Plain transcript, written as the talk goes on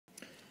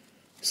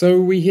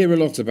So we hear a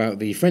lot about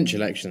the French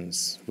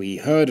elections, we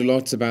heard a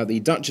lot about the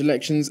Dutch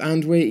elections,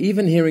 and we're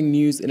even hearing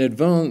news in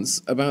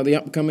advance about the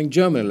upcoming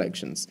German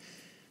elections.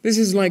 This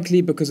is likely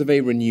because of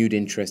a renewed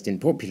interest in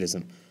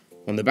populism.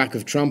 On the back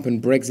of Trump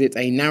and Brexit,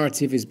 a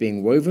narrative is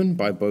being woven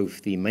by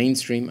both the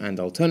mainstream and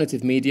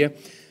alternative media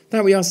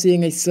that we are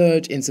seeing a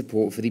surge in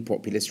support for the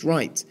populist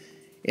right.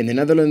 In the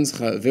Netherlands,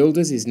 Geert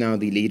Wilders is now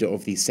the leader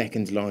of the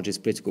second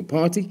largest political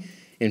party.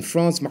 In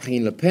France,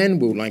 Marine Le Pen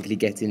will likely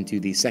get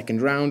into the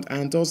second round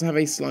and does have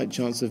a slight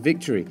chance of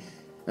victory.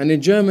 And in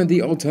Germany,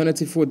 the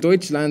Alternative for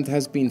Deutschland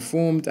has been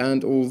formed,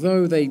 and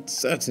although they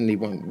certainly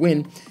won't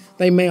win,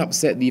 they may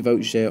upset the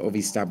vote share of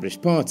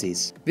established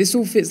parties. This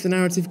all fits the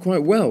narrative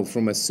quite well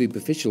from a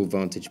superficial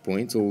vantage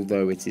point,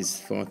 although it is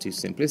far too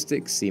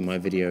simplistic. See my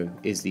video,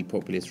 Is the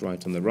Populist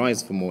Right on the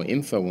Rise, for more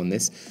info on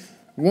this.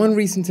 One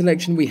recent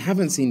election we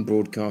haven't seen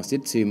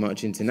broadcasted too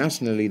much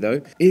internationally,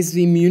 though, is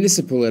the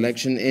municipal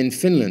election in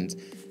Finland.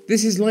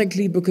 This is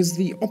likely because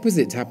the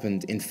opposite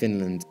happened in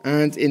Finland,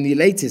 and in the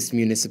latest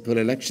municipal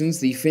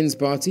elections, the Finns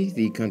party,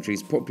 the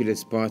country's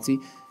populist party,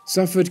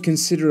 suffered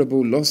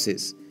considerable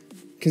losses.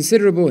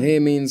 Considerable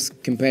here means,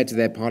 compared to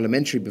their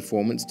parliamentary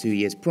performance 2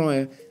 years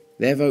prior,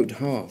 their vote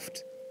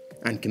halved.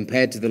 And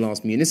compared to the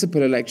last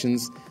municipal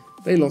elections,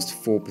 they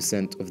lost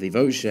 4% of the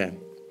vote share.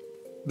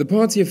 The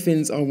Party of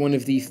Finns are one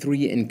of the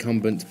 3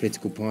 incumbent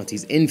political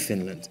parties in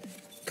Finland.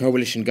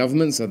 Coalition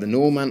governments are the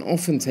norm and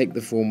often take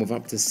the form of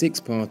up to 6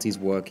 parties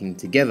working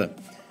together.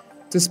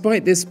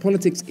 Despite this,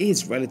 politics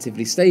is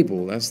relatively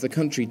stable, as the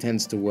country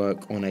tends to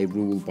work on a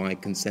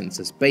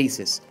rule-by-consensus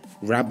basis.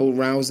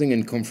 Rabble-rousing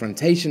and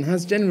confrontation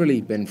has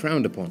generally been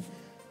frowned upon.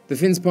 The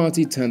Finns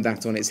party turned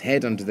that on its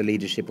head under the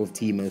leadership of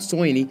Timo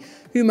Soini,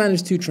 who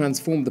managed to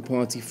transform the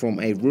party from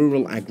a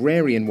rural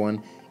agrarian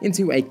one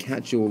into a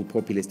catch-all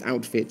populist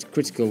outfit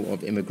critical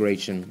of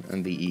immigration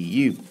and the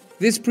EU.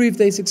 This proved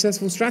a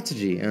successful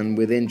strategy, and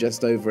within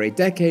just over a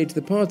decade,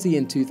 the party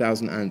in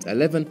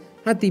 2011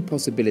 had the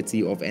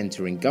possibility of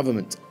entering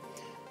government.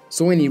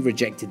 Soini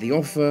rejected the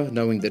offer,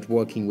 knowing that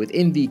working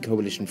within the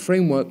coalition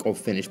framework of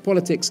Finnish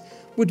politics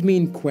would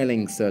mean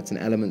quelling certain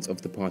elements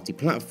of the party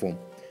platform.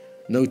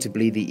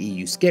 Notably the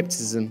EU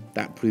scepticism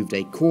that proved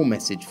a core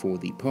message for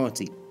the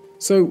party.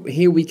 So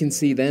here we can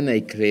see then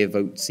a clear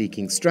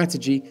vote-seeking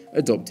strategy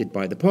adopted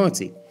by the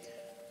party.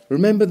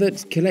 Remember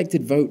that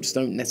collected votes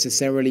don't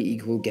necessarily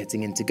equal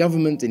getting into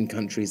government in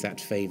countries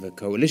that favour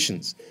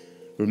coalitions.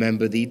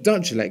 Remember the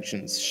Dutch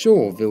elections.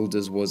 Sure,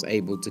 Wilders was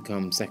able to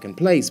come second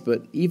place,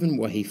 but even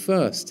were he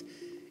first,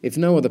 if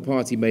no other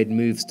party made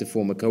moves to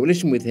form a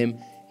coalition with him,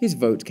 his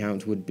vote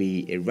count would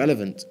be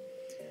irrelevant.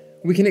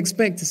 We can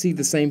expect to see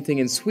the same thing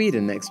in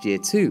Sweden next year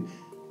too.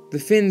 The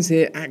Finns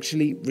here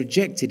actually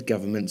rejected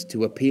government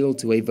to appeal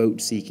to a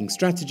vote-seeking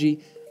strategy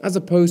as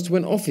opposed to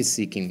an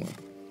office-seeking one.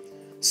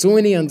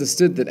 Soini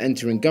understood that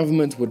entering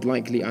government would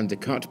likely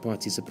undercut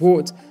party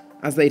support,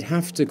 as they'd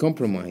have to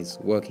compromise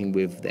working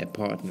with their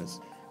partners.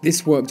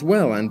 This worked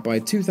well, and by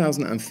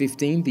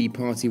 2015 the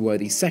party were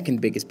the second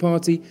biggest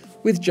party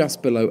with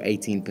just below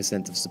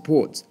 18% of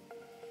support.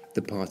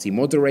 The party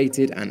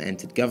moderated and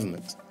entered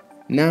government.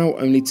 Now,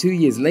 only 2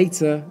 years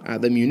later,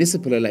 at the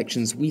municipal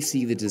elections, we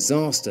see the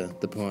disaster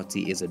the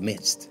party is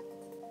amidst.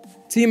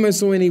 Timo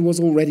Soini was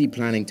already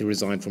planning to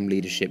resign from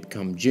leadership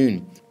come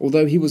June,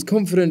 although he was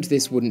confident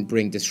this wouldn't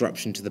bring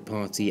disruption to the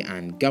party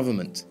and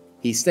government.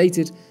 He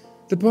stated,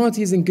 "The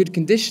party is in good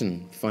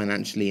condition,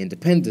 financially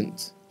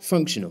independent,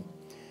 functional.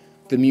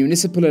 The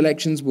municipal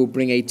elections will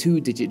bring a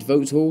 2-digit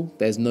vote haul,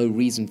 there's no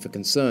reason for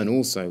concern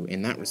also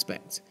in that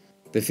respect.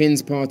 The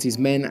Finns party's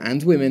men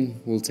and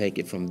women will take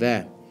it from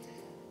there."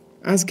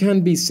 As can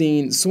be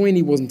seen,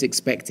 Soini wasn't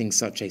expecting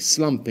such a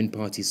slump in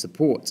party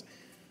support.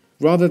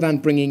 Rather than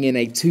bringing in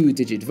a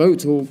 2-digit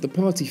vote haul, the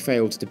party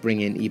failed to bring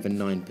in even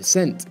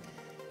 9%.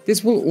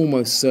 This will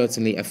almost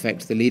certainly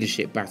affect the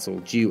leadership battle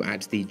due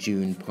at the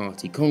June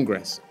party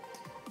congress.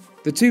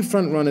 The 2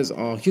 frontrunners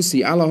are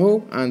Jussi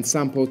Halla-Aho and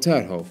Sampo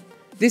Terho.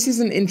 This is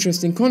an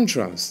interesting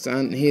contrast,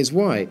 and here's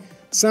why.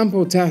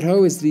 Sampo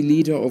Terho is the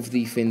leader of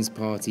the Finns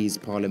party's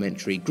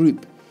parliamentary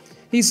group.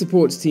 He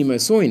supports Timo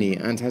Soini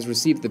and has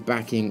received the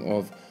backing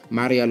of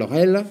Maria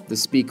Lohela, the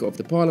Speaker of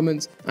the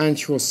Parliament, and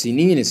Jussi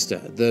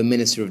Niinistö, the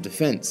Minister of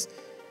Defence.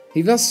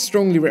 He thus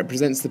strongly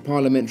represents the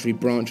parliamentary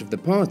branch of the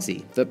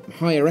party, the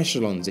higher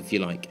echelons if you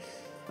like,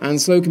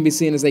 and so can be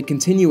seen as a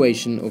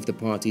continuation of the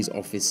party's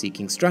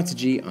office-seeking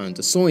strategy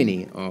under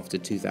Soini after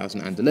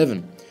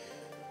 2011.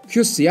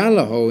 Jussi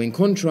Halla-Aho, in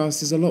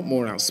contrast, is a lot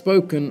more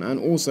outspoken and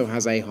also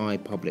has a high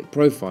public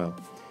profile.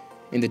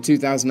 In the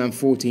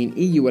 2014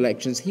 EU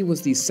elections, he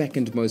was the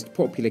second most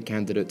popular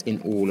candidate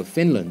in all of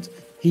Finland.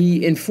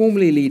 He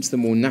informally leads the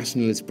more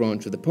nationalist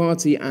branch of the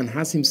party and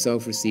has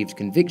himself received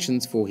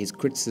convictions for his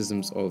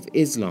criticisms of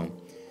Islam.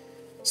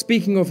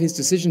 Speaking of his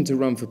decision to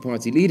run for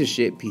party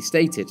leadership, he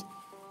stated,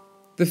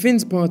 "The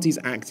Finns party's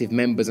active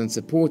members and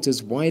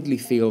supporters widely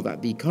feel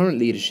that the current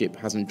leadership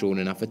hasn't drawn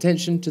enough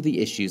attention to the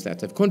issues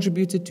that have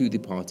contributed to the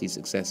party's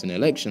success in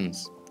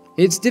elections.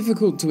 It's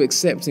difficult to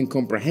accept and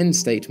comprehend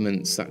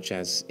statements such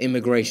as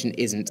immigration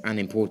isn't an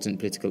important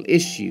political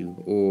issue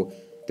or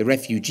the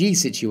refugee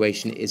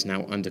situation is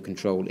now under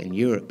control in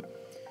Europe.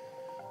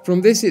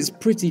 From this, it's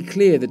pretty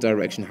clear the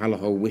direction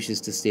Halla-Aho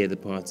wishes to steer the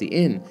party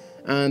in,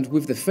 and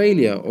with the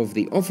failure of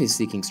the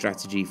office-seeking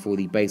strategy for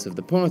the base of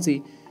the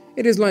party,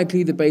 it is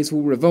likely the base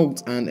will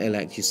revolt and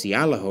elect Jussi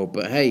Halla-Aho,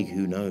 but hey,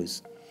 who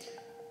knows.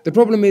 The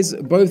problem is,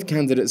 both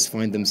candidates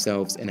find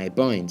themselves in a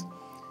bind.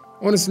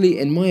 Honestly,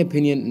 in my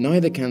opinion,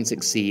 neither can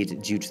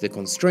succeed due to the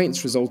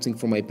constraints resulting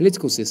from a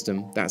political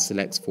system that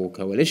selects for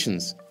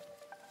coalitions.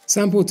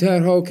 Sampo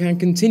Terho can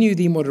continue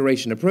the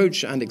moderation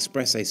approach and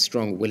express a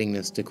strong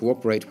willingness to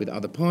cooperate with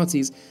other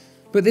parties,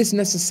 but this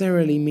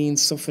necessarily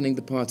means softening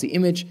the party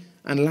image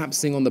and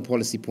lapsing on the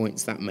policy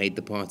points that made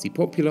the party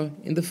popular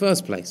in the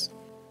first place.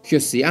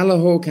 Jussi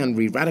Halla-Aho can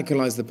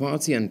re-radicalise the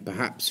party and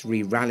perhaps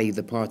re-rally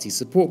the party's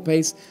support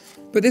base,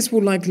 but this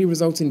will likely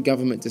result in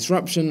government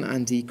disruption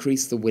and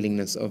decrease the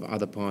willingness of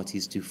other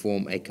parties to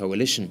form a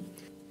coalition.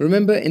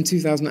 Remember, in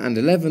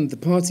 2011, the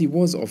party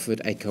was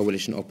offered a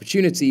coalition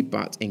opportunity,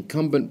 but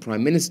incumbent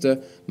Prime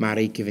Minister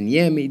Mari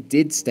Kiviniemi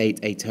did state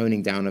a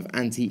toning down of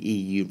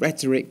anti-EU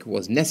rhetoric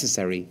was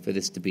necessary for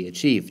this to be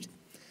achieved.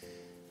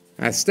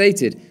 As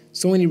stated,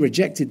 Soini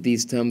rejected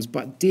these terms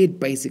but did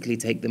basically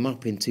take them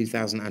up in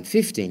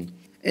 2015.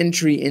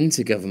 Entry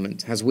into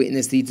government has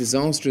witnessed the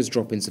disastrous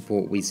drop in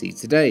support we see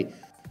today,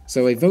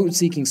 so a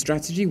vote-seeking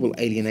strategy will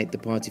alienate the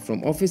party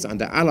from office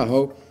under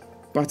Halla-Aho,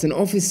 but an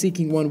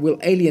office-seeking one will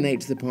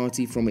alienate the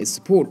party from its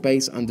support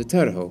base under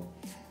Terho.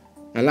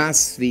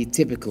 Alas, the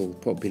typical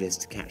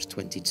populist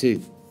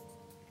catch-22.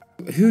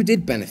 Who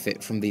did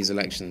benefit from these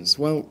elections?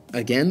 Well,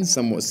 again,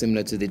 somewhat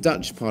similar to the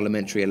Dutch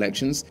parliamentary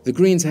elections, the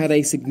Greens had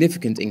a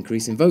significant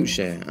increase in vote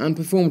share and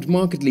performed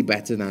markedly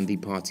better than the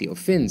Party of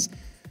Finns.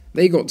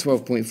 They got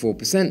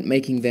 12.4%,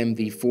 making them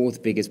the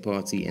fourth biggest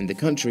party in the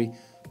country,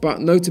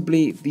 but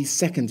notably the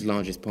second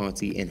largest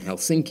party in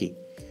Helsinki.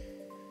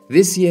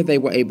 This year they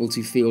were able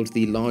to field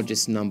the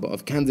largest number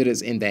of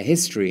candidates in their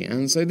history,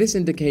 and so this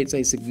indicates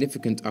a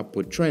significant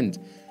upward trend.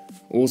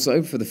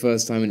 Also, for the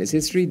first time in its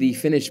history, the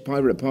Finnish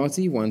Pirate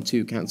Party won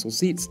 2 council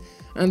seats,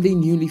 and the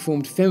newly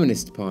formed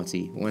Feminist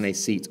Party won a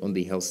seat on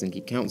the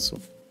Helsinki Council.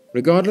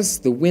 Regardless,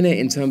 the winner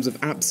in terms of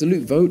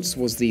absolute votes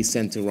was the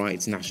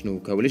centre-right National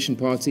Coalition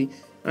Party,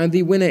 and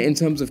the winner in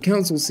terms of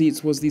council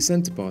seats was the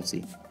Centre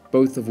Party,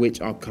 both of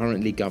which are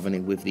currently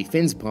governing with the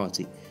Finns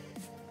Party.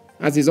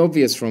 As is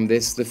obvious from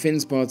this, the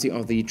Finns Party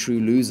are the true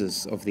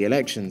losers of the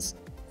elections.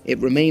 It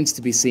remains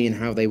to be seen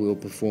how they will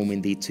perform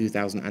in the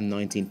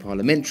 2019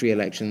 parliamentary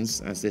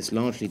elections, as this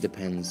largely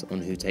depends on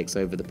who takes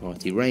over the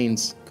party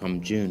reins come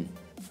June.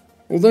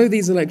 Although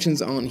these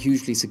elections aren't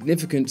hugely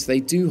significant, they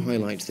do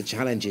highlight the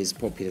challenges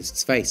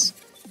populists face.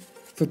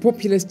 For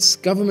populists,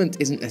 government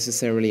isn't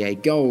necessarily a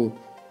goal,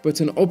 but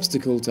an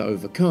obstacle to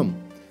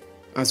overcome.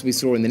 As we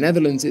saw in the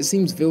Netherlands, it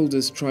seems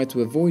Wilders tried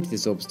to avoid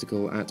this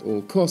obstacle at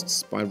all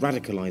costs by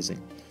radicalising.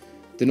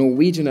 The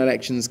Norwegian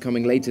elections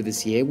coming later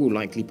this year will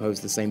likely pose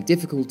the same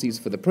difficulties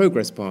for the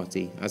Progress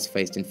Party as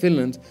faced in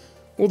Finland,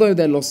 although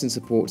their loss in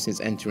support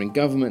since entering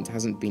government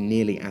hasn't been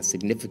nearly as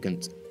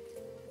significant.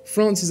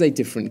 France is a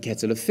different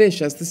kettle of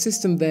fish, as the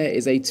system there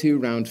is a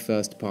 2-round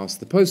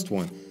first-past-the-post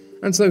one,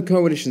 and so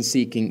coalition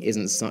seeking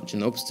isn't such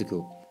an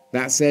obstacle.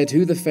 That said,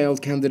 who the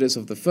failed candidates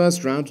of the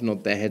first round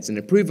nod their heads in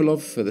approval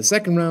of for the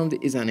second round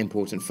is an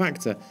important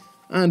factor,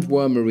 and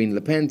were Marine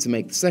Le Pen to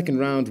make the second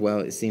round, well,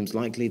 it seems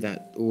likely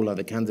that all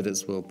other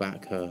candidates will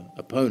back her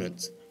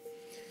opponent.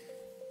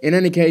 In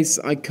any case,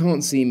 I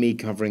can't see me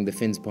covering the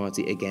Finns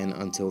Party again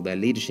until their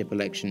leadership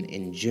election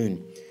in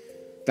June.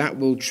 That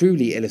will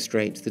truly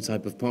illustrate the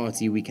type of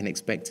party we can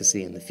expect to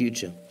see in the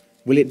future.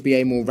 Will it be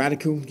a more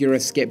radical,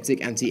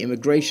 Eurosceptic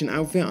anti-immigration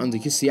outfit under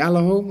Jussi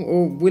Halla-Aho,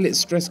 or will it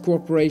stress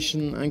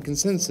cooperation and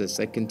consensus,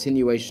 a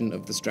continuation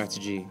of the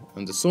strategy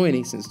under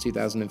Soini since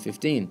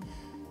 2015?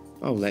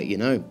 I'll let you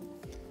know.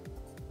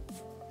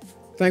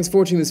 Thanks for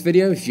watching this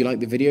video. If you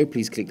liked the video,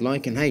 please click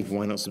like, and hey,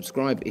 why not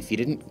subscribe? If you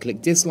didn't,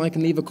 click dislike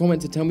and leave a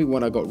comment to tell me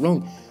what I got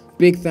wrong.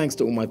 Big thanks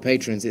to all my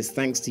patrons. It's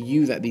thanks to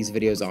you that these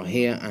videos are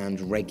here and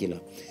regular.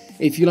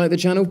 If you like the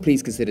channel,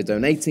 please consider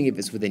donating if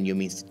it's within your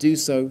means to do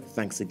so.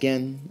 Thanks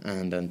again,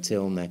 and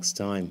until next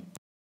time.